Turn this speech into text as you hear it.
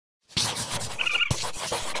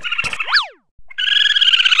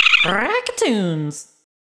Raccatoons.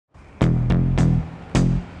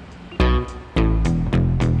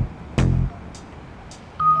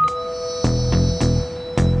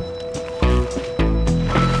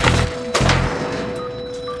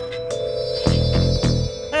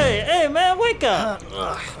 Hey man, wake up!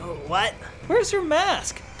 What? Where's your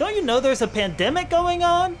mask? Don't you know there's a pandemic going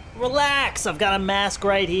on? Relax, I've got a mask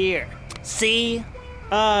right here. See?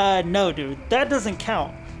 No dude, that doesn't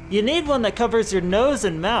count. You need one that covers your nose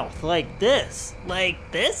and mouth, like this.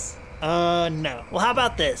 Like this? No. Well, how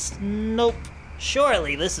about this? Nope.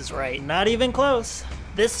 Surely this is right. Not even close.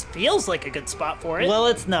 This feels like a good spot for it. Well,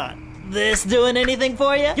 it's not. This doing anything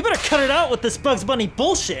for you? You better cut it out with this Bugs Bunny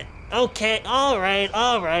bullshit. Okay,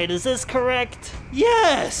 alright. Is this correct?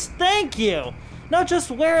 Yes, thank you. Now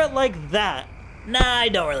just wear it like that. Nah, I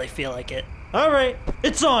don't really feel like it. Alright,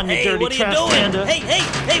 it's on, you dirty what are trash you doing? panda.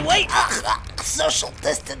 Hey, wait! Social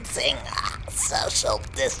distancing. Social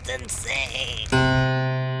distancing. You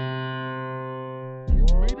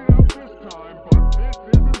made it out this time, but this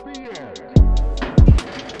isn't the end.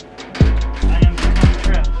 I am becoming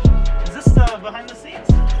trash. Is this behind the scenes?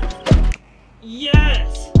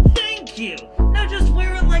 Yes! Thank you! Now just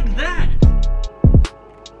wear it like that!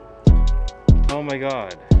 Oh my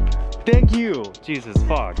god. Thank you! Jesus,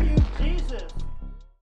 fuck. Thank you, Jesus!